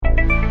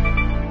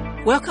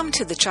Welcome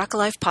to the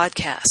Chocolife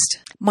Podcast.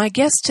 My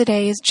guest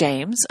today is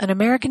James, an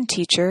American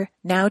teacher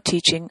now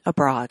teaching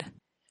abroad.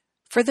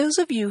 For those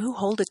of you who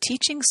hold a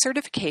teaching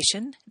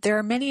certification, there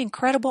are many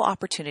incredible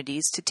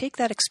opportunities to take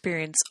that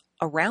experience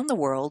around the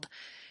world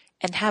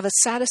and have a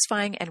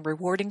satisfying and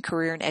rewarding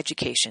career in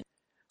education.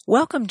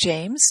 Welcome,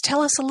 James.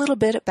 Tell us a little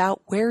bit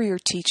about where you're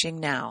teaching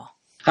now.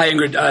 Hi,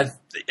 Ingrid.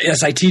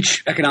 Yes, I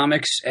teach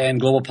economics and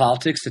global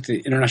politics at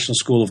the International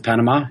School of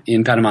Panama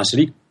in Panama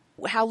City.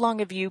 How long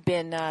have you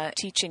been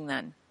teaching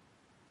then?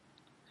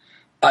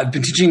 I've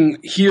been teaching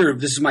here.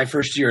 This is my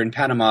first year in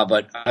Panama,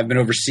 but I've been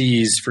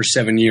overseas for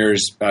 7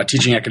 years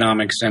teaching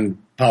economics and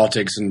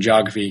politics and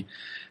geography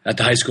at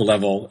the high school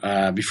level.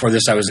 Before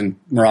this, I was in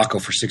Morocco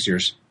for 6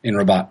 years in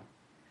Rabat.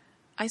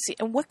 I see.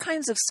 And what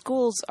kinds of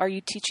schools are you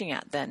teaching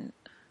at then?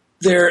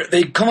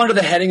 They come under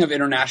the heading of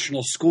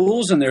international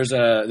schools, and there's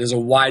a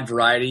wide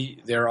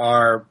variety. There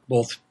are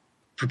both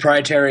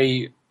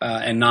proprietary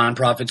and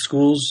nonprofit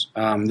schools.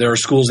 There are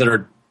schools that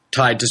are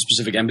tied to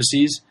specific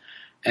embassies,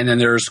 and then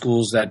there are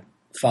schools that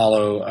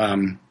follow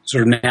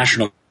sort of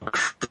national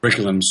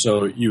curriculum.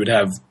 So you would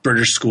have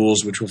British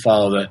schools, which will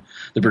follow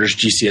the British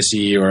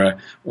GCSE, or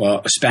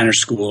a Spanish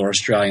school or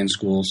Australian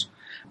schools.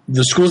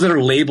 The schools that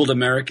are labeled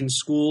American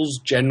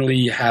schools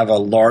generally have a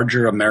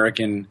larger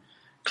American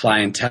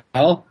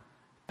clientele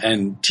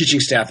and teaching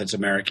staff that's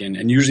American,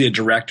 and usually a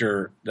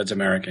director that's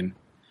American.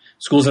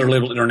 Schools that are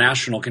labeled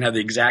international can have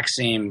the exact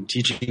same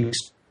teaching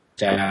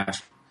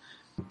staff,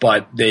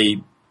 but they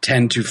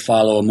tend to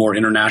follow a more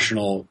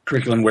international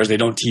curriculum, whereas they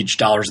don't teach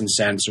dollars and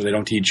cents, or they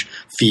don't teach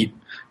feet,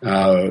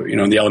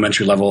 in the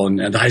elementary level. And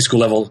at the high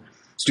school level,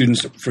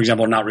 students, for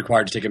example, are not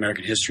required to take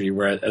American history,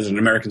 whereas as an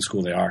American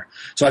school they are.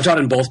 So I've taught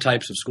in both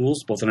types of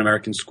schools, both an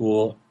American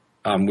school,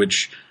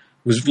 which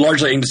was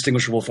largely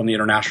indistinguishable from the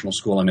international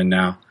school I'm in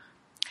now.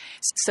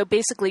 So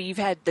basically you've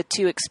had the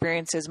two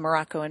experiences,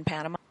 Morocco and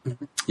Panama?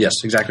 Yes,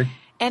 exactly.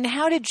 And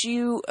how did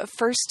you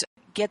first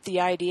get the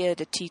idea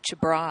to teach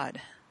abroad?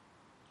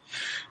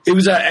 It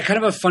was a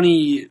kind of a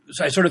funny –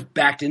 so I sort of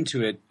backed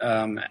into it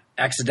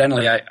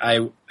accidentally.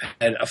 I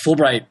had a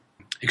Fulbright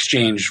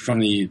exchange from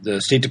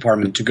the State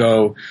Department to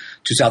go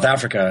to South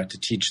Africa to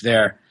teach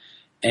there.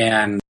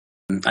 And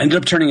I ended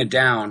up turning it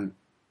down,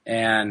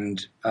 and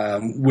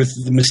with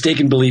the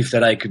mistaken belief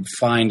that I could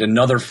find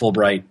another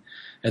Fulbright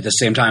at the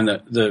same time.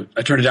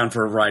 I turned it down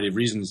for a variety of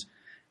reasons.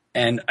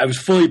 And I was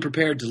fully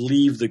prepared to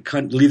leave the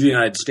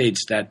United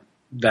States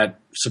that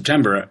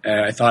September.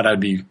 I thought I'd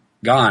be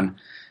gone.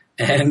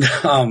 And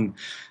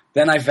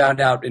then I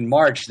found out in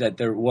March that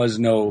there was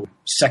no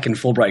second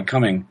Fulbright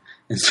coming.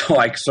 And so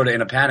I sort of,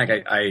 in a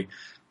panic, I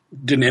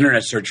did an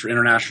internet search for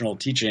international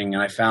teaching,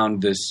 and I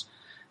found this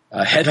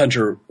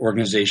headhunter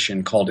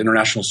organization called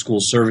International School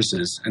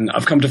Services. And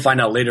I've come to find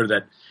out later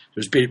that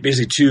there's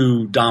basically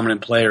two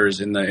dominant players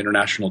in the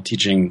international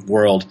teaching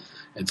world.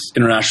 It's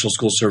International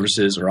School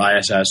Services, or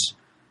ISS,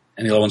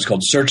 and the other one's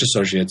called Search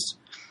Associates.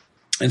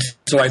 And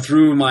so I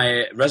threw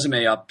my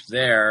resume up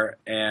there,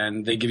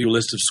 and they give you a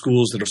list of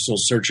schools that are still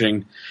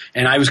searching.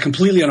 And I was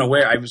completely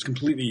unaware. I was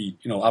completely,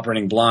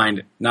 operating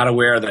blind, not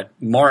aware that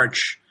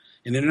March,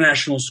 in the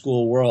international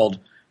school world,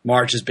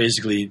 March is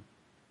basically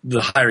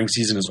the hiring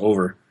season is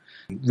over.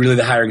 Really,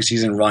 the hiring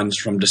season runs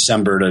from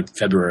December to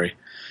February.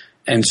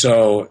 And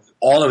so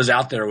all that was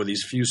out there were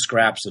these few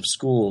scraps of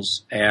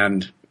schools.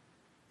 And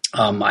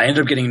I ended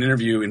up getting an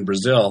interview in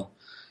Brazil.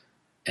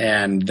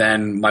 And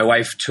then my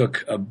wife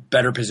took a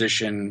better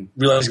position,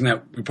 realizing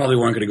that we probably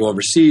weren't going to go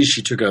overseas.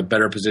 She took a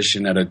better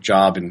position at a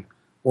job in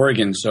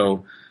Oregon.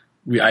 So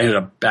I ended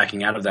up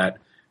backing out of that.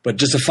 But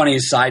just a funny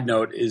side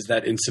note is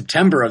that in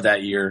September of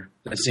that year,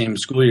 that same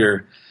school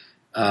year,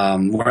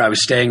 where I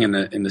was staying in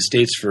the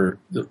States for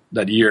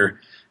that year,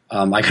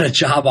 I got a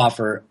job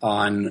offer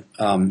on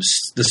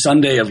the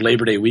Sunday of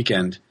Labor Day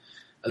weekend.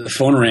 The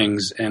phone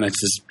rings, and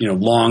it's this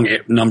long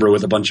number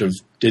with a bunch of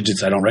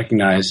digits I don't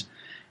recognize.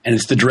 And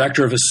it's the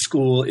director of a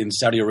school in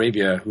Saudi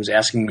Arabia who's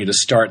asking me to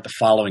start the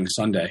following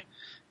Sunday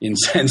in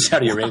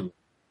Saudi Arabia.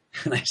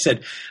 And I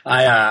said,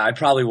 I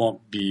probably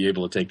won't be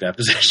able to take that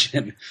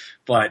position.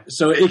 But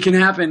so it can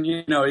happen,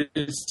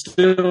 it's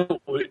still,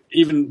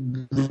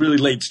 even really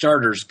late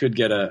starters could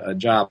get a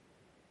job.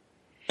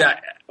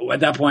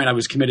 At that point, I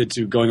was committed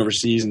to going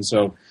overseas. And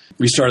so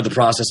we started the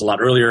process a lot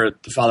earlier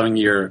the following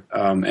year.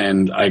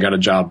 And I got a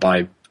job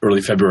by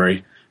early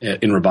February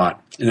in Rabat.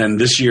 And then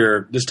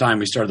this time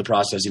we started the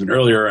process even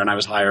earlier, and I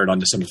was hired on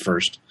December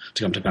 1st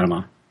to come to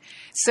Panama.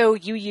 So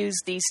you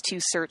use these two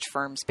search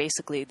firms,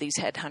 basically these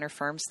headhunter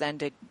firms, then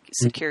to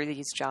secure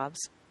these jobs?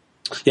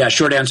 Yeah,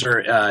 short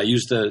answer,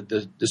 use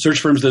the search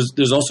firms.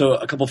 There's also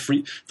a couple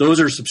free –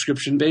 those are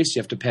subscription-based.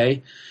 You have to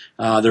pay.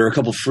 There are a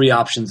couple free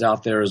options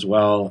out there as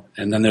well.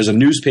 And then there's a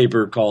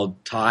newspaper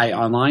called TIE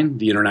Online,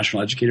 the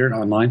International Educator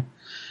Online.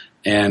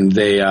 And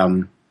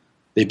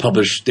they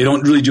publish – they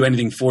don't really do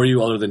anything for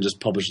you other than just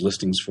publish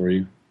listings for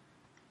you.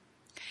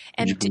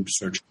 And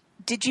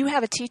did you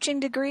have a teaching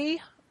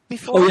degree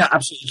before? Oh yeah,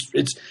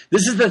 absolutely.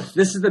 This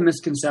is the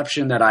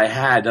misconception that I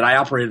had, that I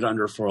operated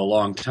under for a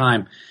long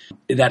time,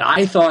 that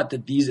I thought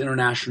that these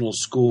international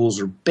schools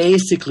are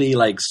basically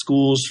like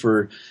schools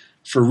for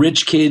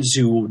rich kids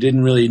who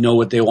didn't really know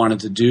what they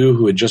wanted to do,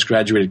 who had just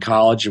graduated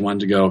college and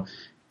wanted to go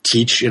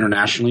teach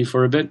internationally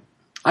for a bit.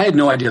 I had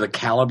no idea the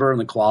caliber and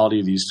the quality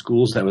of these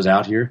schools that was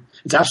out here.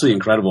 It's absolutely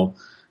incredible.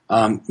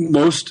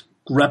 Most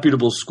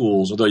reputable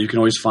schools, although you can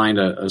always find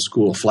a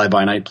school, a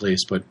fly-by-night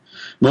place, but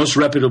most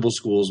reputable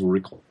schools will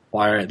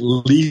require at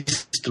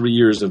least 3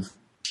 years of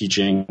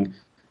teaching,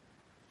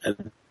 at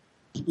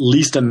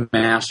least a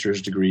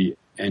master's degree,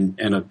 and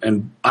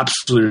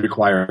absolutely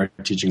require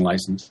a teaching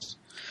license.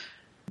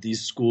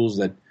 These schools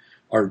that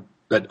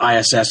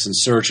ISS and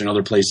Search and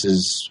other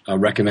places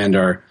recommend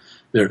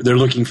they're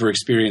looking for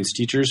experienced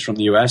teachers from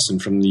the U.S.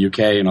 and from the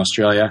U.K. and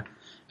Australia.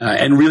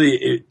 And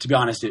really, to be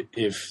honest,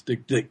 if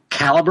the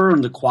caliber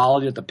and the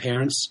quality that the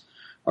parents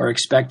are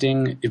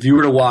expecting, if you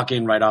were to walk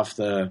in right off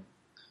not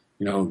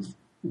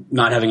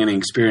having any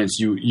experience,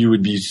 you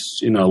would be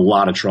in a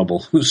lot of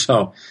trouble.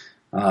 So,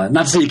 not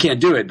to say you can't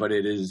do it, but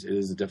it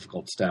is a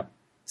difficult step.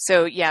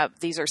 So, yeah,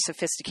 these are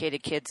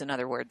sophisticated kids, in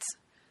other words.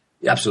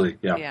 Absolutely,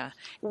 yeah. Yeah.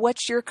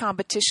 What's your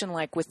competition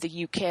like with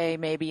the UK,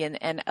 maybe,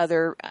 and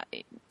other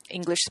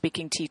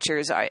English-speaking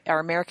teachers? Are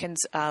Americans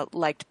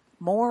liked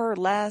more or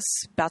less,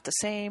 about the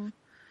same?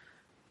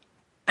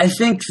 I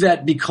think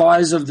that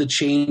because of the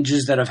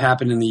changes that have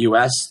happened in the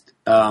U.S.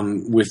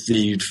 With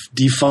the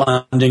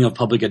defunding of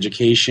public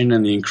education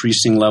and the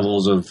increasing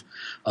levels of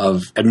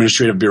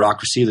administrative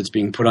bureaucracy that's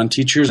being put on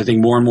teachers, I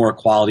think more and more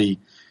quality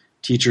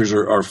teachers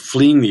are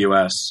fleeing the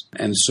U.S.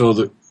 And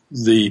so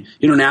the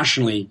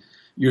internationally,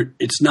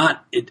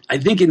 I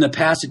think in the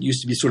past it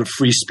used to be sort of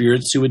free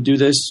spirits who would do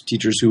this,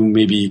 teachers who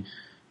maybe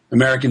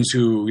Americans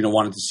who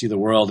wanted to see the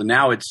world, and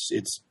now it's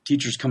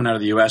teachers coming out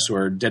of the U.S. who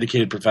are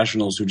dedicated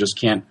professionals who just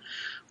can't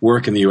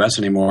work in the U.S.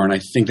 anymore. And I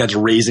think that's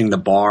raising the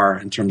bar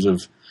in terms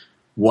of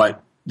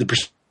what the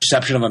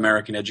perception of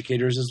American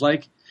educators is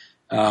like.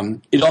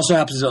 It also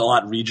happens a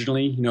lot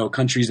regionally.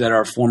 Countries that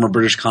are former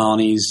British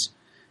colonies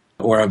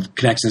or have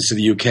connections to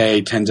the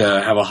UK tend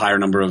to have a higher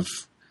number of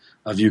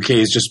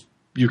UK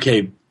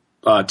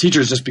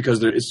teachers, just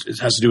because it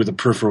has to do with the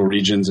peripheral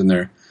regions and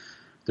their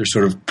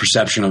sort of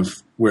perception of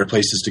where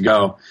places to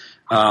go.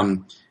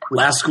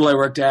 Last school I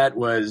worked at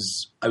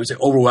was, I would say,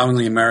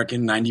 overwhelmingly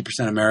American,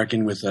 90%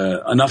 American, with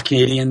enough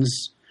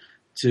Canadians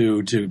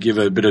to give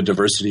a bit of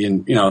diversity.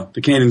 And,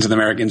 the Canadians and the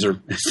Americans are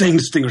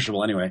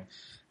indistinguishable anyway.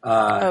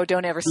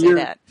 Don't ever say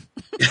that.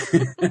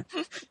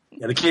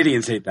 Yeah, the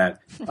Canadians hate that.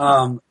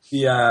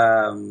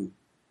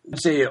 I'd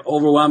say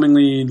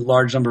overwhelmingly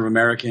large number of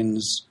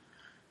Americans,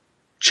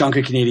 chunk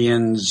of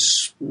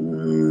Canadians,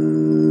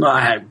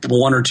 I had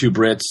one or two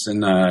Brits,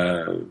 and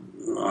an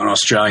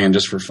Australian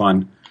just for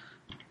fun.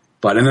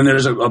 And then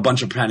there's a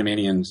bunch of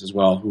Panamanians as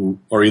well, who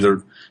are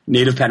either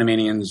native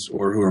Panamanians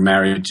or who are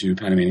married to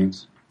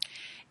Panamanians.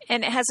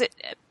 And has it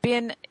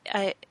been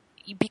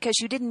because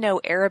you didn't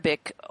know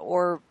Arabic,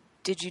 or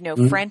did you know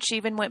French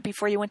even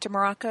before you went to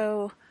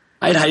Morocco?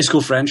 I had high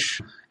school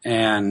French,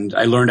 and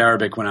I learned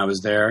Arabic when I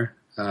was there.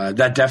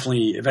 That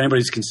definitely, if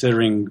anybody's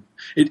considering,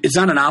 it's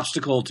not an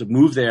obstacle to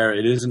move there.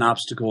 It is an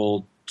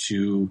obstacle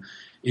to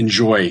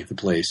enjoy the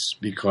place,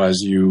 because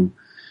you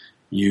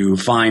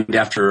find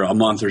after a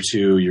month or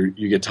two,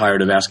 you get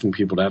tired of asking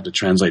people to have to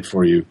translate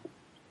for you.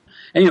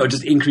 And, it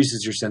just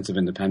increases your sense of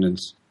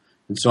independence.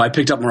 And so I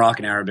picked up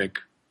Moroccan Arabic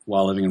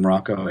while living in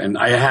Morocco. And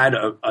I had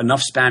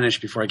enough Spanish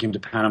before I came to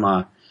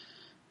Panama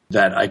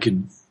that I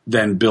could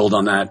then build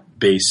on that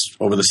base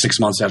over the 6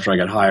 months after I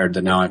got hired,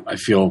 that now I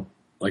feel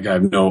like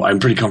I'm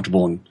pretty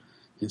comfortable in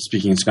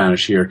speaking in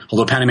Spanish here.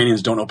 Although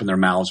Panamanians don't open their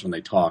mouths when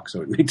they talk,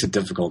 so it makes it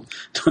difficult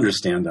to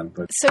understand them.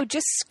 But so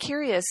just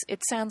curious,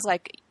 it sounds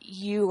like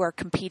you are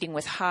competing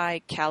with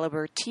high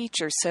caliber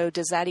teachers. So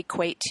does that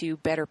equate to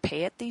better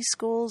pay at these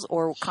schools,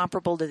 or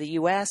comparable to the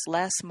U.S.,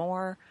 less,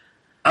 more?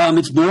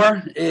 It's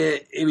more.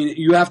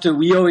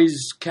 We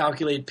always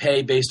calculate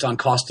pay based on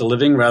cost of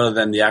living rather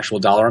than the actual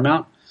dollar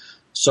amount.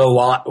 So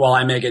while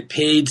I may get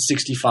paid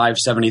 $65,000,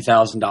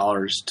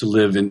 $70,000 to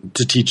live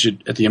to teach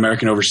it at the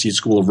American Overseas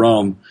School of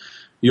Rome,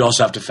 you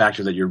also have to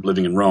factor that you're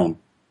living in Rome.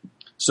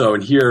 So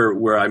in here,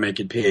 where I may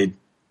get paid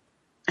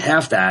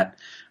half that,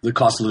 the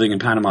cost of living in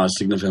Panama is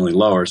significantly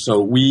lower.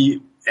 So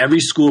every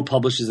school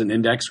publishes an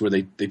index where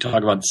they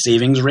talk about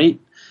savings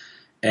rate,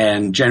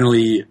 and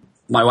generally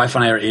my wife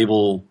and I are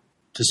able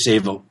to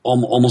save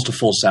almost a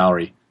full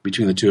salary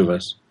between the two of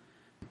us,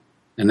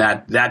 and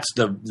that's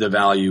the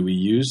value we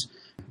use.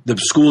 The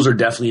schools are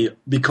definitely,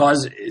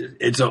 because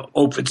it's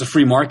a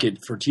free market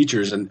for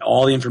teachers, and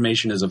all the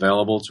information is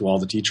available to all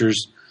the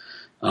teachers.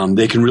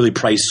 They can really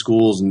price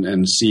schools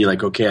and see,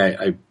 like, okay,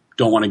 I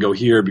don't want to go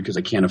here because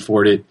I can't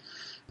afford it.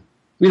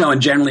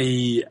 And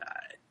generally,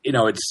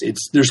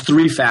 there's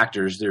three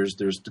factors. There's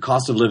the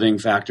cost of living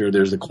factor,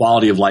 there's the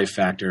quality of life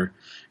factor,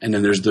 and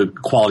then there's the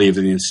quality of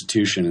the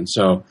institution. And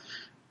so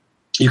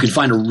you can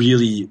find a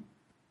really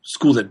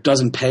school that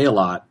doesn't pay a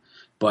lot,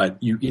 but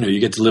you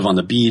get to live on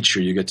the beach,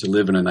 or you get to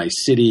live in a nice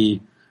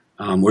city,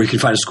 or you can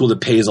find a school that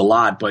pays a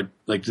lot, but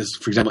like this,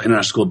 for example,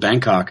 International School of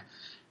Bangkok,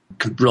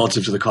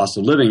 relative to the cost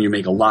of living, you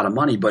make a lot of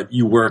money, but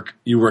you work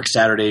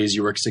Saturdays,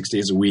 you work 6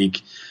 days a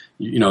week.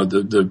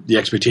 The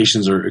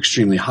expectations are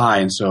extremely high,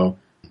 and so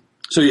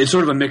it's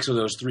sort of a mix of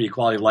those three: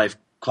 quality of life,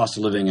 cost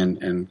of living,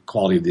 and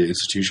quality of the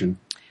institution.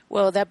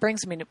 Well, that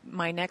brings me to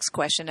my next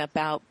question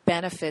about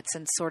benefits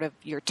and sort of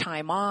your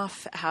time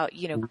off. How,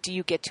 do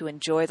you get to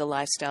enjoy the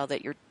lifestyle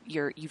that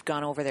you've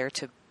gone over there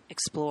to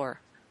explore?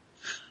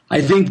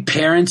 I think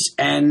parents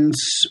and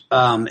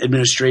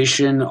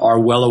administration are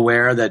well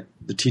aware that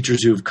the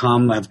teachers who have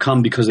come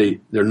because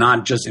they're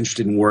not just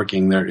interested in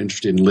working; they're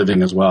interested in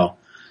living as well.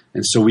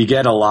 And so we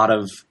get a lot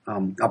of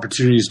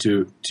opportunities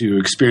to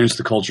experience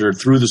the culture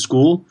through the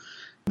school.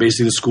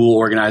 Basically, the school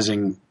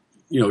organizing,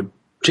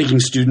 taking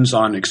students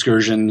on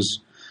excursions.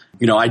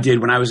 I did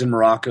when I was in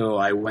Morocco.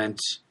 I went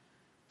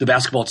the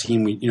basketball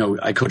team.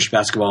 I coached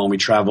basketball, and we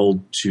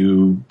traveled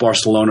to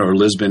Barcelona or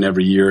Lisbon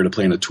every year to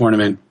play in a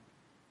tournament.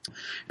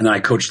 And then I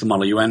coached the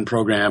Model UN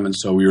program, and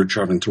so we were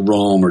traveling to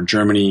Rome or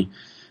Germany.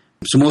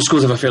 So most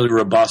schools have a fairly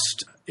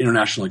robust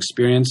international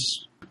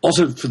experience.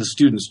 Also for the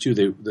students, too.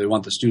 They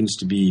want the students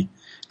to be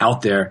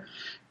out there.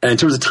 And in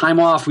terms of time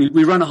off,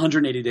 we run a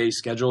 180-day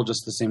schedule,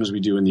 just the same as we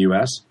do in the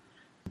U.S.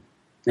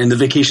 And the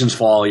vacations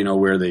fall,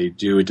 where they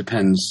do. It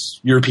depends.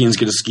 Europeans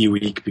get a ski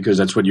week because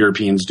that's what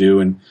Europeans do.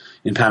 And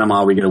in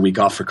Panama, we get a week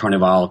off for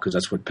Carnival because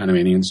that's what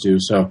Panamanians do.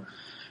 So,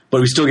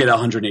 but we still get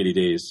 180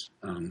 days.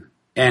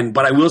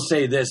 But I will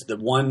say this, the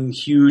one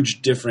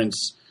huge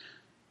difference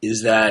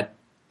is that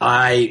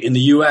in the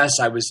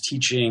U.S., I was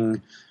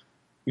teaching,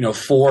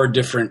 4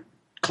 different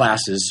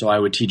classes. So I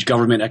would teach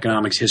government,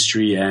 economics,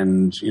 history,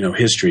 and,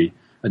 history,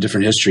 a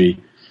different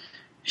history.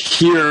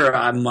 Here,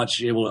 I'm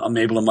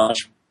able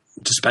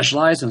to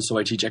specialize, and so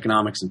I teach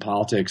economics and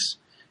politics,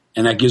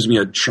 and that gives me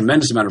a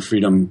tremendous amount of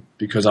freedom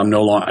because I'm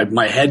no longer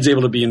my head's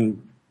able to be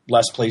in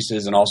less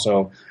places, and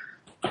also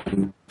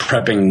I'm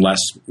prepping less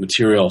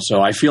material.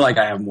 So I feel like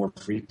I have more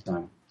free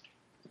time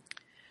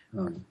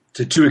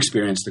to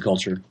experience the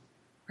culture.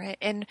 Right.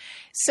 And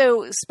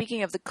so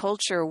speaking of the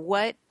culture,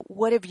 what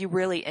have you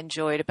really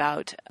enjoyed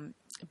about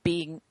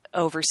being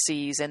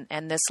overseas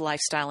and this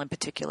lifestyle in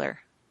particular?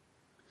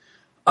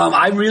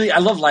 I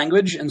love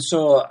language. And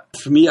so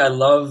for me, I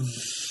love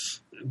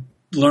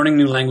learning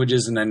new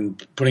languages and then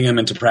putting them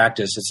into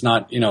practice. It's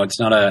not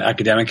an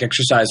academic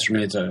exercise for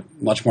me. It's a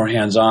much more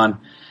hands-on.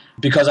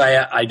 Because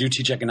I do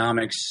teach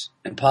economics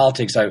and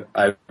politics,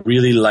 I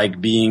really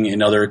like being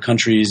in other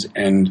countries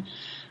and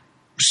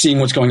seeing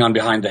what's going on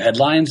behind the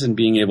headlines and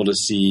being able to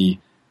see,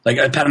 like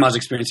Panama's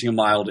experiencing a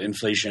mild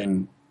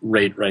inflation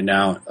rate right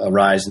now,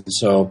 rise. And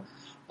so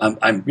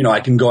I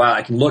can go out,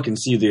 I can look and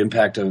see the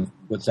impact of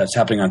that's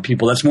happening on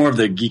people. That's more of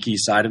the geeky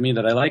side of me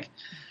that I like.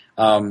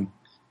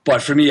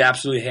 But for me,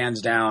 absolutely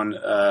hands down,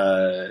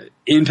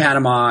 in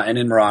Panama and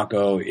in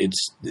Morocco,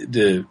 it's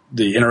the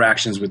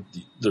interactions with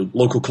the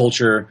local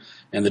culture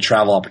and the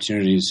travel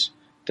opportunities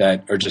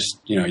that are just,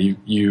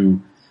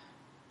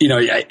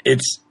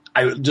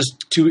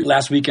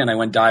 last weekend I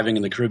went diving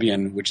in the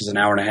Caribbean, which is an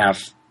hour and a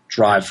half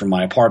drive from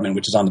my apartment,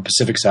 which is on the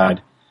Pacific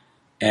side.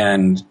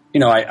 And,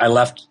 I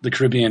left the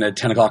Caribbean at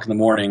 10 o'clock in the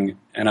morning,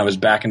 and I was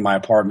back in my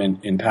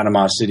apartment in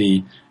Panama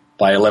City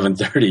by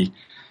 11:30.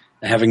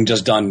 Having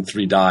just done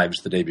 3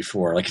 dives the day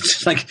before. Like, it's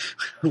just like,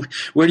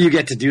 where do you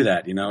get to do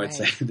that?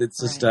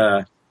 It's just,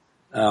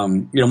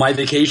 my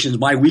vacations,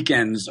 my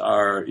weekends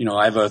are,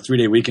 I have a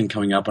 3-day weekend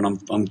coming up, and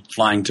I'm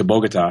flying to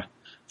Bogota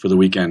for the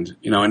weekend,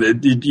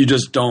 and you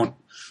just don't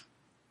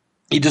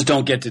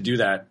get to do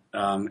that.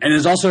 And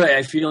it's also,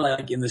 I feel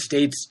like in the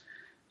States,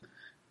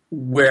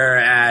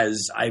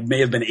 whereas I may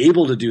have been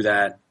able to do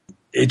that,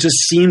 it just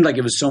seemed like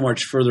it was so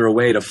much further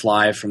away to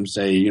fly from,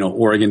 say,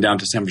 Oregon down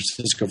to San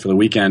Francisco for the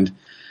weekend.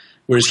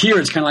 Whereas here,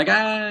 it's kind of like,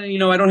 I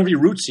don't have any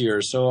roots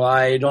here, so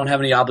I don't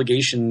have any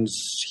obligations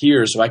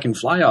here, so I can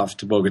fly off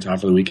to Bogota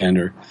for the weekend.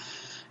 Or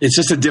it's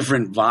just a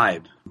different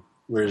vibe.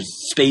 Whereas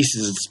space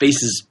is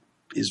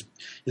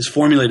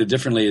formulated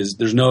differently.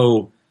 There's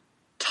no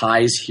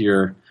ties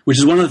here, which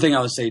is one of the things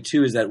I would say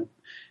too. Is that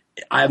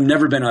I've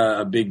never been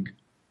a big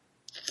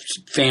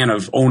fan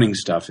of owning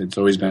stuff. It's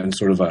always been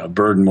sort of a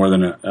burden more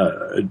than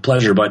a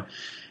pleasure. But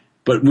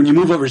when you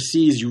move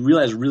overseas, you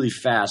realize really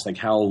fast like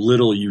how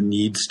little you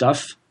need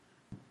stuff.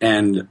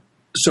 And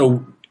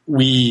so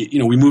we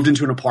moved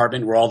into an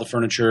apartment where all the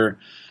furniture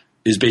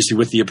is basically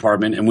with the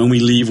apartment. And when we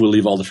leave, we'll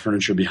leave all the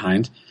furniture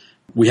behind.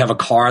 We have a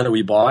car that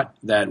we bought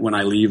that when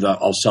I leave,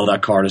 I'll sell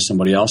that car to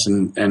somebody else.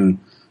 And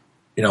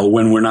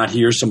when we're not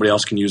here, somebody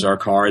else can use our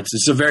car.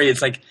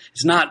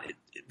 The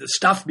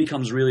stuff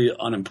becomes really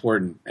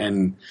unimportant,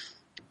 and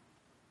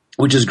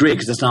which is great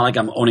because it's not like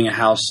I'm owning a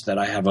house that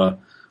I have a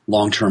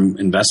long-term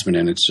investment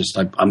in. It's just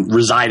like I'm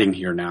residing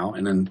here now,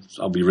 and then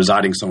I'll be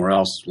residing somewhere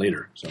else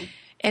later. So.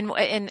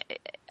 And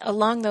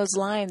along those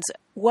lines,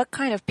 what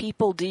kind of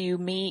people do you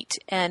meet,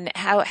 and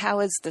how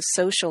is the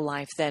social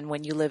life then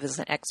when you live as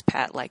an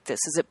expat like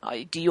this?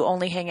 Do you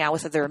only hang out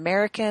with other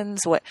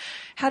Americans?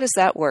 How does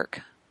that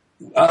work?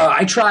 My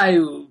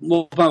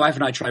wife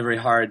and I try very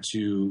hard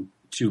to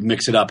to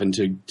mix it up and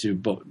to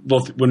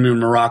both when we were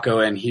in Morocco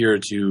and here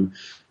to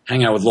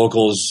hang out with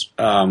locals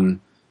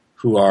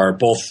who are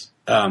both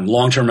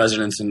long-term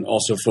residents and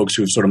also folks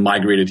who have sort of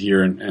migrated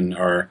here and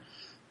are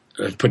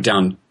put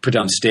down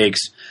stakes.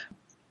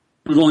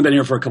 We've only been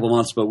here for a couple of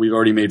months, but we've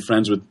already made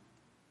friends with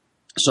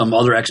some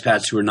other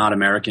expats who are not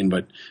American,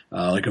 but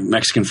like a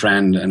Mexican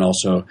friend and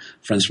also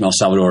friends from El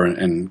Salvador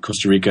and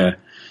Costa Rica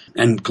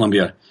and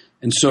Colombia.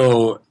 And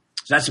so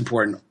that's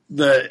important.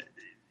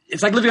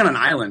 It's like living on an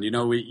island,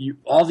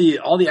 all the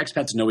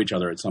expats know each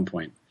other at some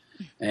point.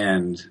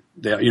 And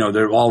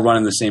they're all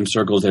running the same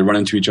circles. They run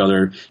into each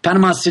other.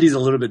 Panama City is a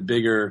little bit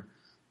bigger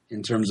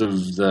in terms of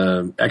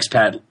the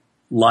expat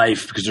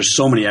life because there's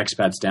so many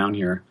expats down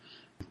here.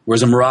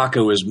 Whereas in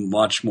Morocco is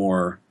much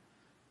more,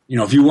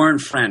 if you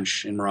weren't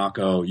French in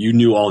Morocco, you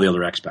knew all the other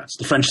expats.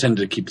 The French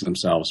tended to keep to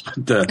themselves,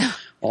 but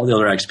all the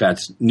other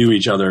expats knew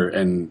each other,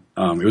 and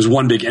it was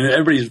one big. And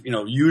everybody's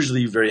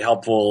usually very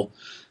helpful,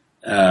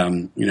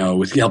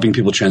 with helping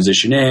people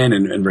transition in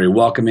and very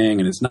welcoming.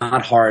 And it's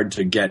not hard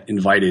to get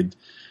invited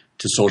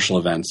to social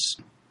events.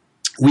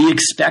 We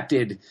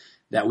expected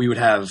that we would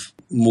have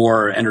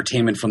more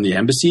entertainment from the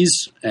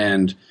embassies,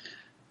 and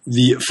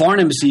the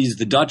foreign embassies,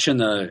 the Dutch and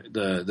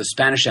the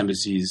Spanish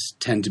embassies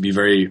tend to be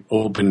very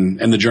open,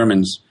 and the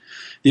Germans.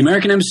 The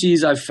American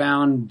embassies I've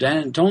found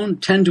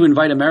don't tend to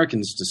invite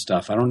Americans to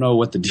stuff. I don't know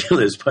what the deal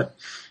is, but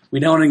we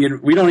don't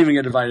even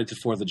get invited to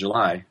 4th of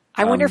July.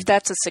 I wonder if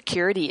that's a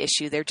security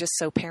issue. They're just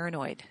so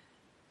paranoid.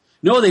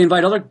 No, they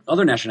invite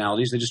other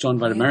nationalities. They just don't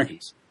invite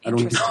Americans. I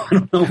don't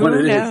know what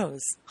it is. Who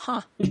knows?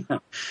 Huh. Yeah.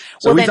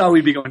 So we thought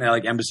we'd be going to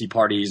like embassy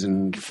parties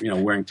and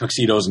wearing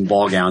tuxedos and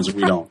ball gowns, and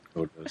we don't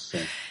go to those. So.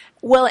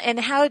 Well, and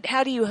how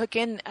do you hook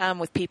in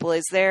with people?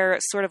 Is there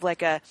sort of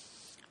like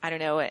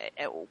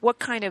what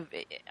kind of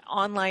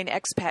online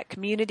expat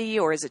community,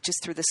 or is it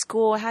just through the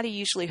school? How do you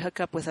usually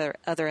hook up with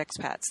other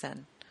expats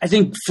then? I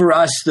think for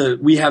us,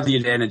 we have the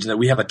advantage that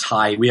we have a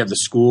tie. We have the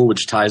school,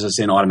 which ties us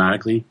in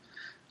automatically.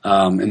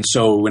 And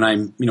so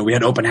when we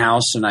had open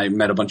house and I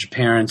met a bunch of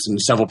parents, and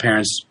several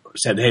parents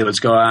said, "Hey, let's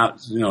go out,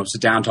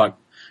 sit down, talk,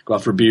 go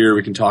out for a beer.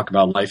 We can talk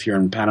about life here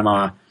in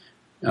Panama."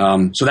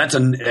 So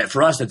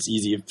for us, that's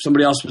easy. If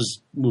somebody else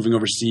was moving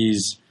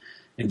overseas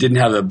and didn't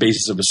have a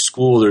basis of a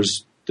school,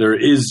 there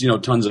is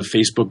tons of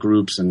Facebook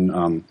groups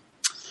and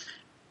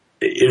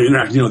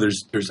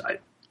there's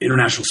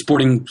international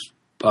sporting.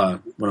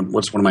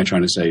 What am I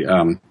trying to say?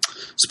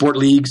 Sport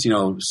leagues,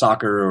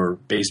 soccer or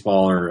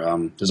baseball,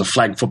 or there's a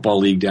flag football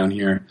league down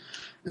here,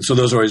 and so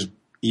those are always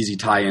easy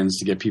tie-ins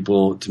to get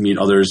people to meet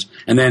others.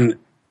 And then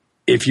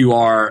if you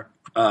are,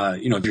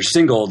 if you're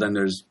single, then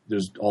there's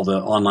all the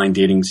online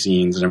dating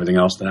scenes and everything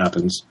else that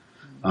happens,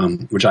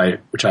 which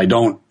I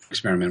don't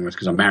experiment with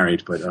because I'm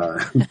married, but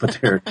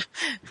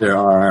there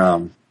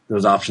are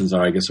those options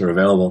are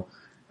available.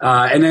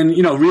 And then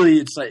really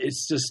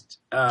it's just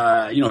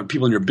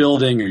people in your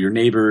building or your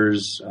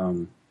neighbors.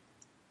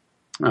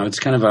 It's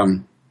kind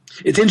of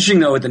it's interesting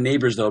though with the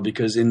neighbors though,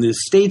 because in the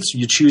States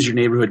you choose your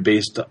neighborhood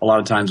based a lot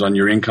of times on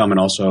your income and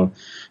also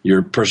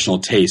your personal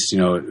tastes.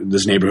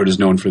 This neighborhood is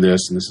known for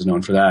this and this is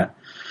known for that.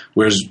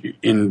 Whereas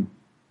in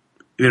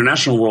the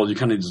international world, you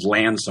kind of just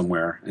land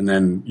somewhere and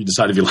then you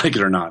decide if you like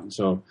it or not. And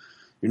so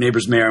your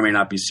neighbors may or may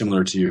not be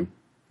similar to you.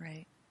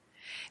 Right.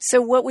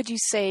 So what would you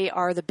say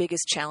are the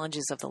biggest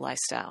challenges of the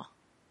lifestyle?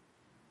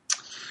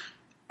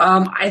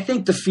 I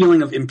think the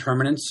feeling of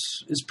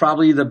impermanence is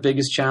probably the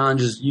biggest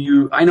challenge.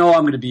 I know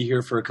I'm going to be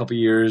here for a couple of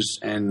years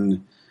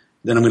and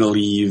then I'm going to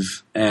leave.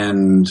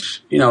 And,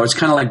 it's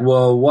kind of like,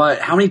 well,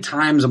 how many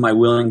times am I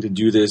willing to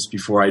do this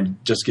before I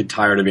just get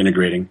tired of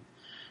integrating?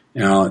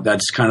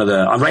 That's kind of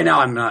right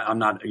now I'm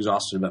not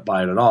exhausted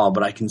by it at all,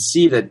 but I can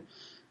see that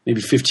maybe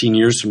 15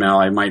 years from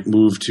now I might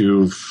move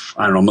to,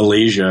 I don't know,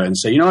 Malaysia and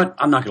say, you know what,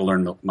 I'm not going to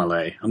learn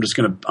Malay. I'm just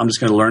going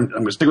to learn, I'm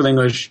going to stick with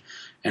English.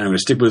 And I'm going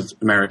to stick with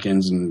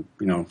Americans and,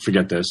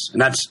 forget this.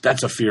 And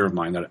that's a fear of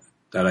mine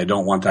that I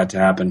don't want that to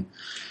happen.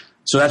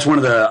 So that's one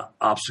of the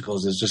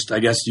obstacles is just, I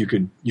guess you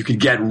could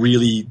get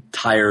really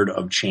tired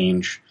of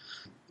change,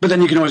 but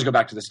then you can always go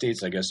back to the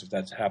States, I guess, if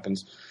that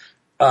happens.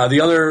 The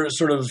other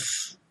sort of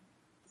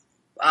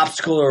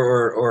obstacle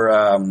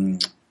or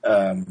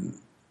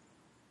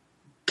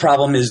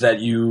problem is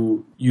that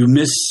you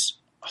miss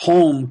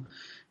home.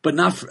 But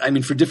not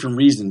for different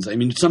reasons.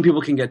 Some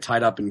people can get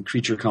tied up in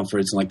creature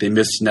comforts and like they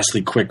miss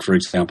Nestle Quick, for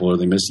example, or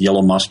they miss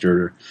yellow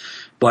mustard.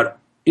 But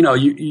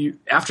you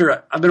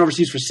after I've been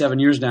overseas for 7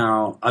 years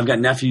now, I've got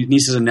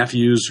nieces and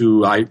nephews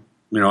who I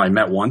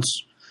met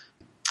once.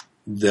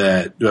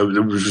 Which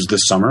was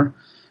this summer.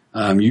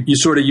 You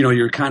sort of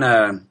you're kind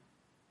of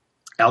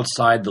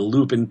outside the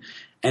loop, and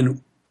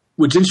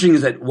what's interesting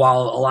is that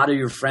while a lot of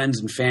your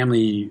friends and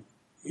family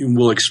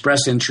will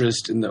express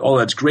interest in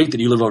that's great that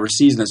you live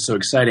overseas and that's so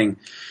exciting.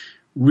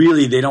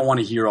 Really, they don't want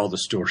to hear all the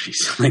stories.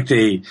 Like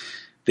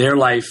their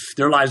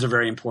lives are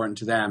very important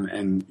to them,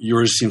 and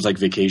yours seems like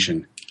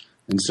vacation.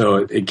 And so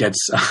it gets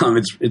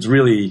it's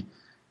really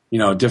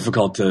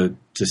difficult to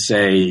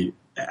say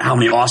how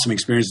many awesome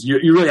experiences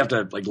you really have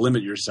to like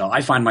limit yourself.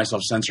 I find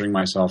myself censoring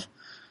myself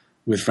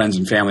with friends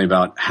and family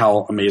about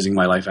how amazing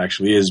my life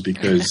actually is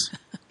because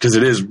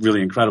it is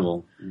really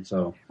incredible. And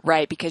so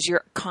right, because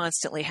you're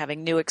constantly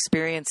having new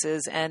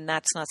experiences, and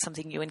that's not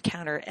something you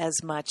encounter as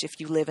much if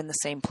you live in the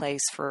same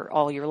place for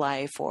all your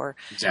life or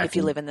if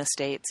you live in the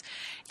States.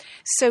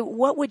 So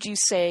what would you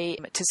say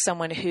to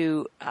someone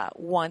who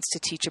wants to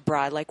teach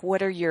abroad? Like,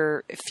 what are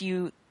your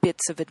few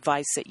bits of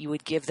advice that you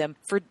would give them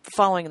for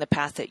following the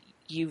path that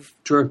you've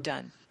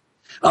done?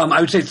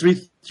 I would say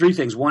three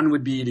things. One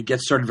would be to get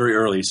started very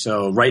early.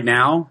 So right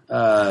now,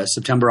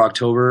 September,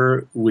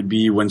 October would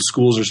be when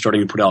schools are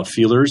starting to put out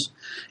feelers.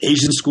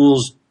 Asian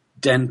schools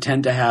tend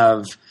to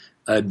have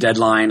a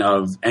deadline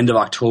of end of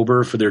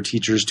October for their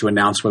teachers to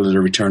announce whether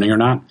they're returning or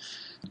not.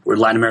 Where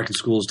Latin American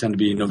schools tend to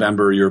be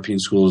November, European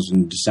schools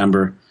in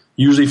December.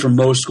 Usually for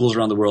most schools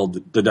around the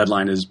world, the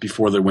deadline is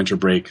before their winter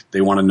break.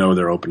 They want to know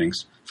their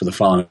openings for the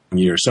following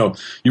year. So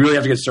you really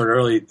have to get started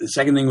early. The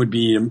second thing would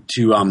be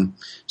to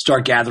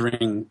start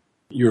gathering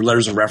your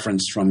letters of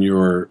reference from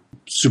your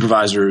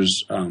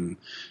supervisors,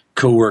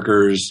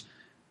 coworkers,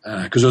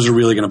 because those are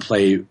really going to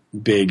play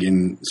big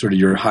in sort of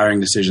your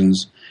hiring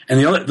decisions. And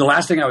the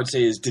last thing I would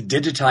say is to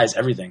digitize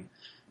everything.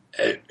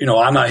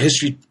 I'm a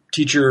history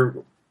teacher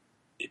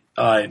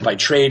by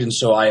trade, and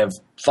so I have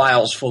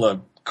files full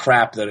of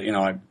crap that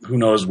who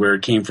knows where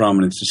it came from,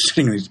 and it's just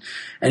sitting in these,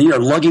 and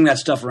lugging that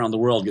stuff around the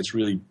world gets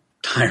really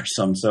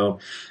tiresome. So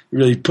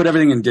really put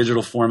everything in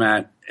digital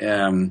format.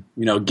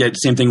 Get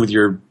same thing with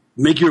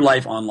make your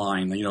life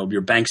online.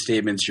 Your bank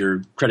statements,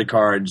 your credit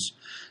cards.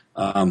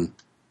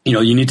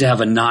 You need to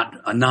have a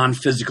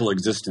non-physical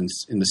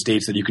existence in the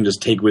States that you can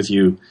just take with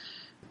you.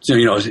 So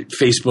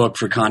Facebook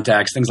for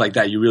contacts, things like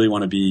that. You really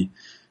want to be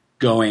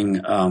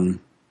going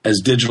as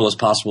digital as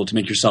possible to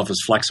make yourself as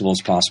flexible as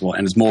possible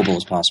and as mobile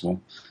as possible.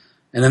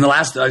 And then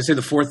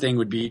the fourth thing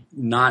would be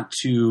not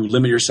to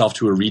limit yourself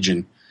to a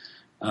region.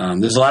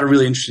 There's a lot of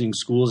really interesting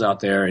schools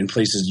out there in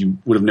places you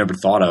would have never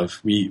thought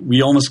of.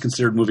 We almost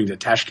considered moving to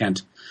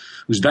Tashkent,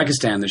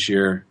 Uzbekistan this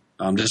year,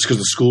 just because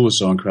the school was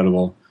so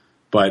incredible.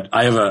 But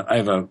I have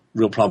a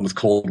real problem with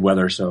cold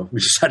weather, so we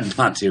decided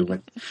not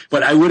to.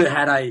 But I would have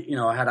had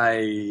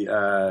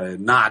I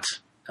not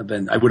have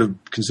been, I would have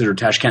considered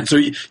Tashkent. So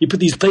you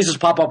put these places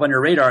pop up on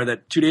your radar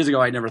that 2 days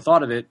ago I never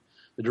thought of it.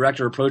 The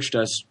director approached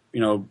us,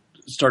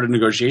 started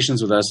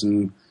negotiations with us,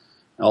 and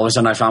all of a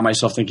sudden I found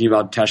myself thinking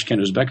about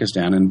Tashkent,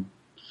 Uzbekistan,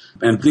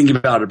 and thinking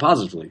about it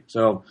positively.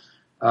 So,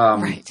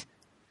 right.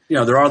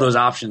 There are those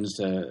options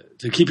to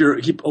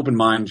keep open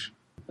mind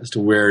as to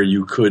where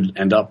you could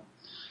end up.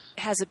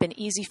 Has it been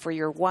easy for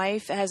your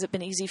wife? Has it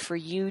been easy for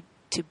you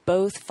to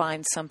both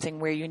find something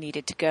where you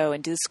needed to go?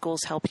 And do the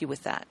schools help you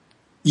with that?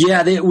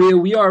 Yeah,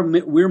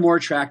 we're more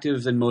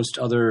attractive than most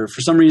other, for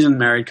some reason,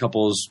 married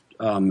couples.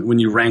 When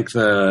you rank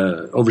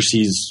the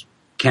overseas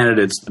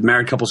candidates, the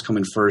married couples come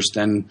in first,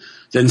 then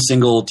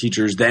single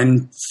teachers,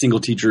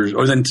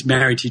 or then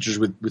married teachers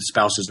with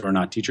spouses that are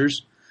not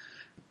teachers.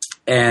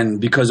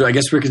 And because I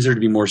guess we're considered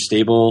to be more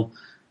stable,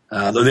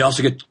 though they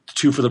also get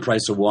 2 for the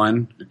price of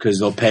 1 because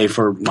they'll pay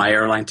for my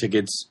airline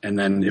tickets, and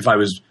then if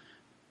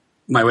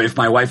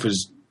my wife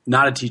was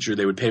not a teacher,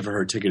 they would pay for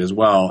her ticket as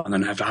well, and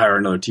then have to hire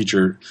another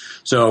teacher.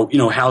 So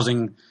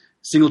housing,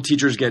 single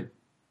teachers get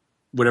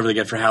whatever they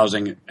get for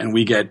housing, and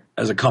we get,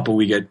 as a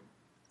couple,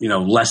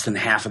 less than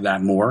half of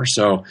that more.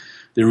 So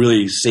they're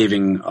really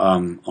saving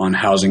on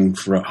housing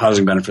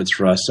benefits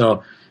for us.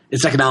 So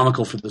it's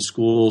economical for the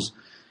schools.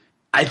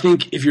 I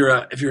think if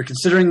you're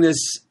considering this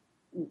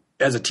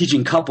as a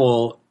teaching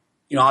couple,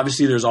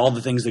 obviously there's all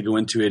the things that go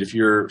into it. If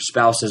your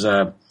spouse is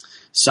a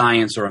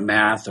science or a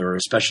math or a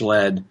special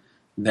ed,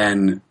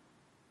 then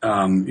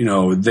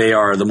they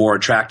are the more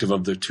attractive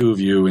of the two of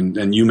you,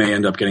 and you may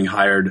end up getting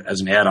hired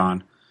as an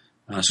add-on.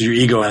 So your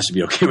ego has to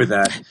be okay with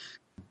that.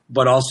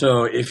 But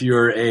also, if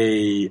you're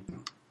if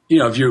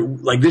you're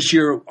like this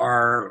year,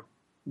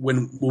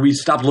 when we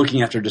stopped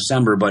looking after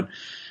December, but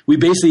we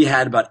basically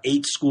had about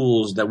 8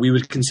 schools that we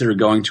would consider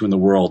going to in the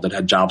world that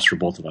had jobs for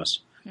both of us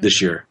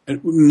this year.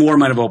 And more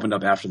might have opened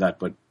up after that,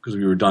 but because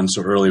we were done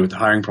so early with the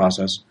hiring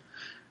process.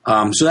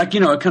 So that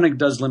it kind of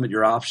does limit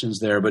your options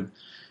there. But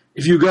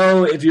if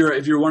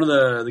you're one of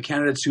the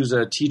candidates who's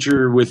a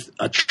teacher with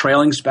a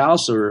trailing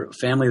spouse or a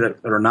family that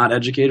are not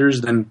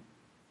educators, then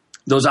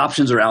those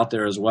options are out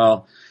there as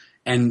well.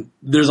 And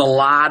there's a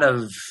lot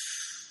of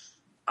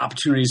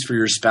opportunities for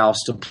your spouse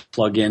to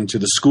plug into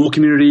the school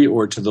community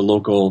or to the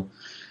local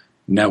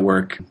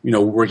network,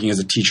 working as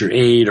a teacher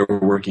aide or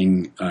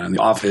working in the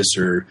office.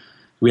 Or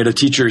we had a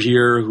teacher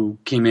here who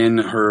came in,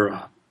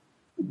 her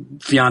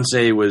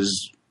fiance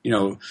was,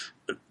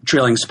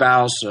 trailing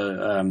spouse,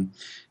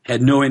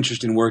 had no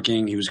interest in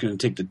working. He was going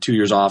to take the 2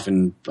 years off,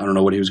 and I don't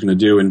know what he was going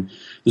to do. And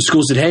the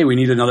school said, hey, we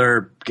need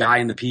another guy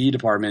in the PE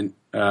department,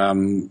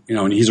 and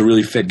he's a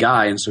really fit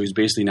guy. And so he's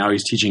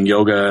teaching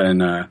yoga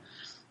and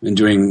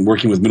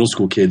working with middle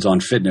school kids on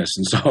fitness.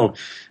 And so,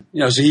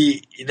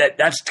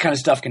 that's kind of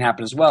stuff can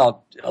happen as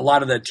well. A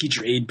lot of the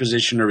teacher aide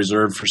position are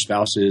reserved for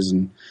spouses.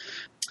 And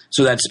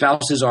so that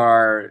spouses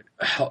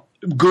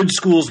good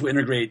schools will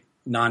integrate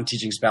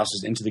non-teaching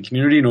spouses into the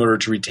community in order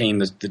to retain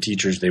the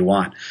teachers they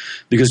want.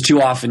 Because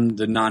too often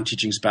the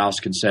non-teaching spouse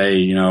could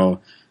say,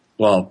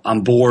 well,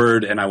 I'm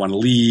bored and I want to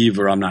leave,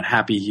 or I'm not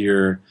happy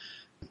here.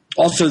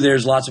 Also,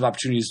 there's lots of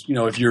opportunities.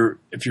 If you're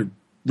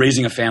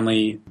raising a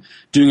family,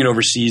 doing it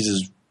overseas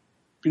is,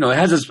 it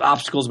has its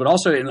obstacles, but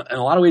also in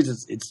a lot of ways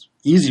it's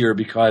easier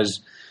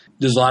because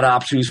there's a lot of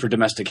opportunities for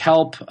domestic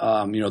help,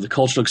 the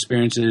cultural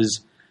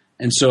experiences.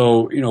 And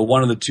so,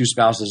 one of the two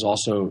spouses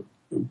also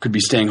could be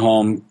staying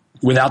home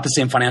without the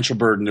same financial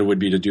burden there would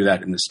be to do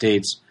that in the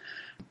States.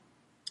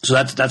 So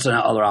that's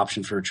another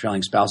option for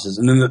trailing spouses.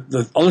 And then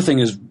the other thing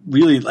is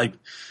really like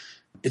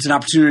it's an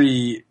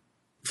opportunity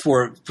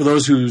for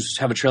those who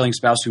have a trailing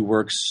spouse who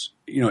works,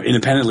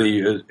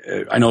 independently.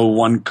 I know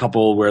one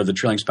couple where the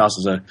trailing spouse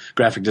is a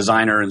graphic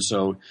designer, and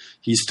so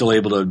he's still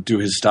able to do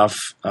his stuff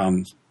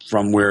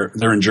from where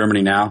they're in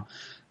Germany now.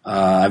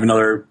 I have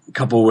another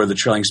couple where the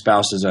trailing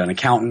spouse is an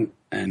accountant,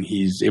 and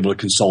he's able to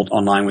consult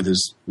online with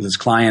his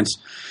clients.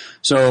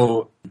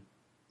 So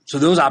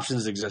those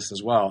options exist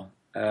as well.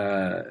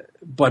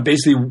 But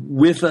basically,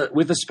 with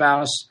a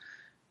spouse,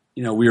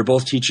 we are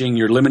both teaching.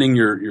 You're limiting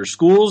your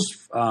schools.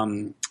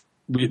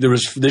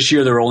 This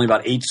year there were only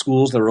about 8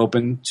 schools that were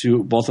open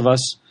to both of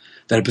us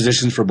that had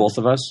positions for both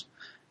of us.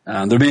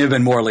 There may have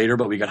been more later,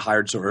 but we got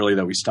hired so early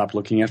that we stopped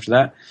looking after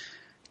that.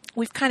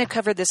 We've kind of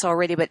covered this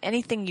already, but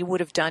anything you would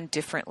have done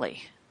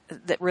differently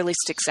that really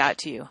sticks out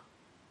to you?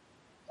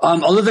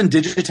 Other than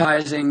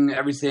digitizing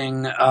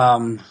everything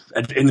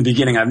in the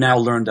beginning, I've now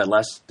learned that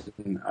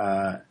lesson.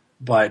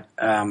 But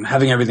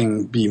having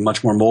everything be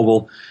much more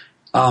mobile.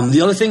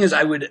 The other thing is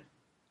I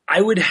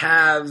would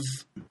have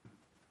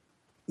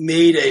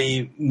made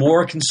a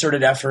more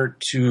concerted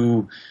effort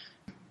to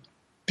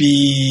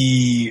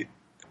be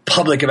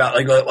public about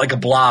like a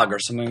blog or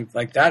something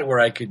like that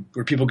where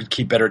people could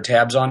keep better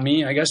tabs on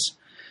me, I guess.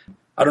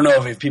 I don't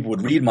know if people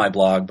would read my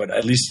blog, but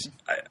at least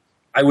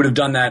I would have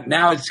done that.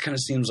 Now it kind of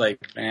seems like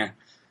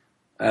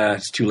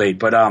it's too late,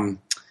 but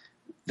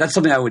that's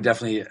something I would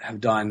definitely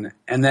have done.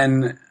 And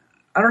then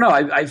I don't know.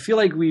 I feel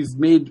like we've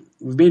made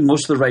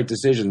most of the right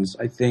decisions.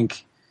 I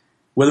think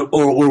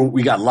or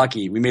we got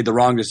lucky. We made the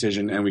wrong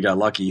decision and we got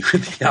lucky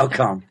with the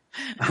outcome.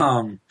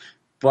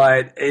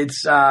 But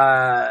it's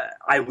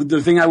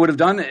the thing I would have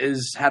done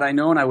is, had I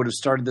known, I would have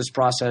started this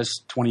process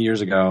 20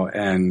 years ago.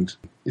 And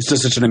it's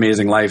just such an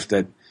amazing life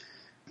that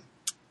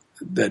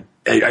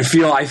I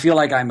feel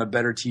like I'm a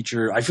better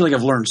teacher. I feel like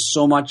I've learned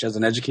so much as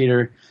an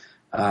educator.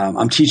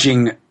 I'm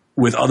teaching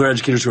with other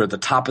educators who are at the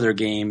top of their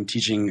game,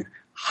 teaching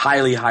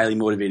highly, highly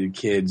motivated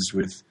kids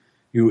with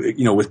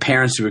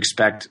parents who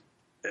expect,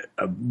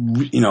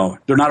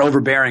 they're not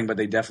overbearing, but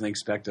they definitely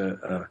expect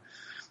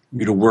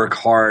you to work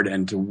hard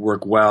and to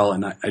work well.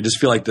 And I just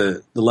feel like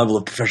the level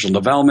of professional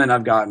development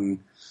I've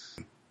gotten,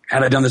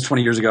 had I done this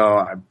 20 years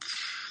ago,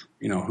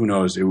 who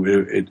knows? It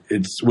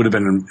would have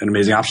been an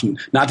amazing option.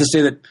 Not to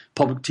say that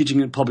teaching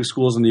in public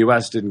schools in the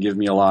U.S. didn't give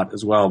me a lot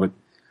as well,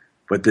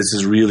 but this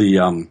is really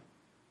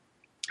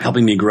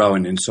helping me grow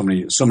in so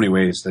many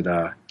ways that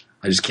I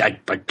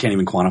can't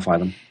even quantify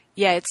them.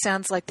 Yeah, it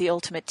sounds like the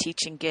ultimate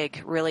teaching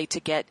gig, really, to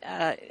get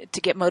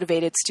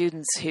motivated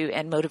students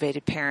and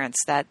motivated parents.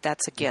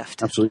 That's a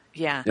gift. Absolutely.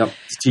 Yeah. Yep.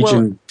 It's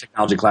teaching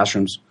technology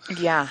classrooms.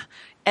 Yeah.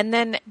 And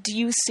then, do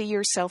you see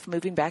yourself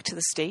moving back to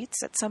the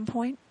States at some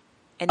point?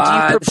 And do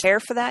you prepare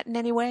for that in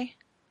any way?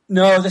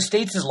 No, the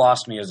States has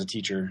lost me as a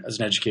teacher, as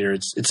an educator.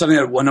 It's something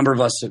that a number of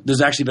us.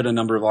 There's actually been a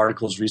number of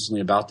articles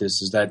recently about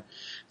this. Is that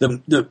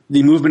the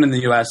movement in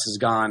the U.S. has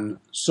gone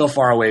so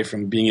far away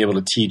from being able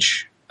to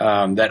teach.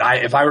 That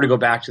if I were to go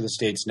back to the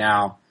States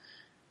now,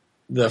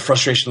 the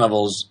frustration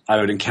levels I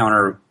would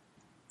encounter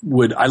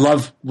I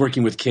love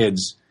working with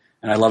kids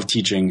and I love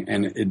teaching,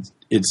 and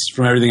it's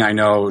from everything I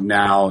know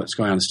now it's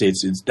going on in the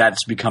States,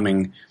 that's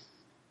becoming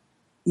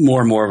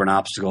more and more of an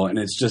obstacle, and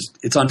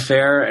it's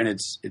unfair and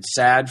it's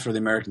sad for the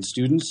American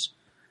students,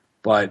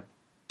 but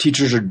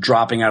teachers are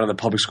dropping out of the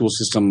public school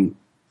system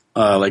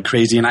like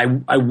crazy, and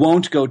I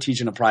won't go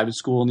teach in a private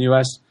school in the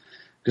U.S.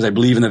 because I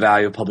believe in the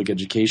value of public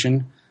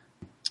education.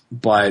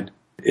 But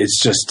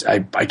it's just I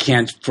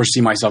can't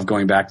foresee myself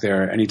going back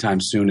there anytime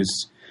soon.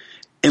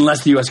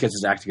 Unless the U.S. gets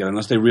its act together,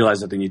 unless they realize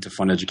that they need to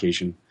fund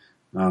education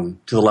to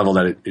the level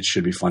that it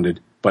should be funded.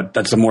 But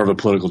that's more of a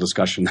political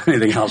discussion than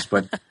anything else.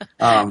 But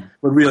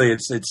really,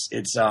 it's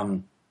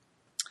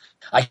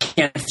I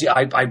can't see.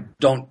 I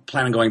don't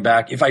plan on going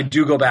back. If I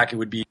do go back, it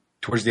would be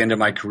towards the end of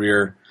my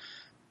career,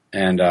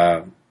 and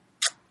I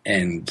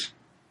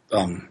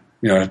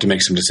have to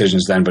make some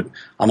decisions then. But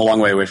I'm a long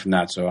way away from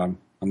that, so I'm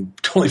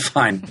totally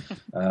fine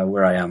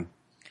where I am,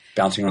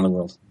 bouncing around the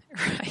world.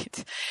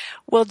 Right.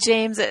 Well,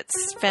 James,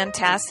 it's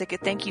fantastic.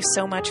 Thank you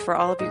so much for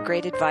all of your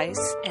great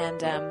advice.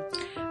 And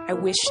I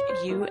wish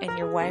you and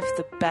your wife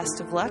the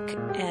best of luck.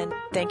 And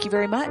thank you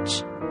very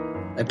much.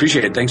 I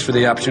appreciate it. Thanks for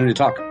the opportunity to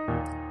talk.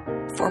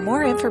 For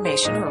more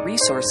information or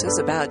resources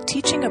about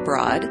teaching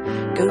abroad,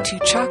 go to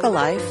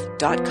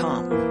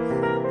chalkalife.com.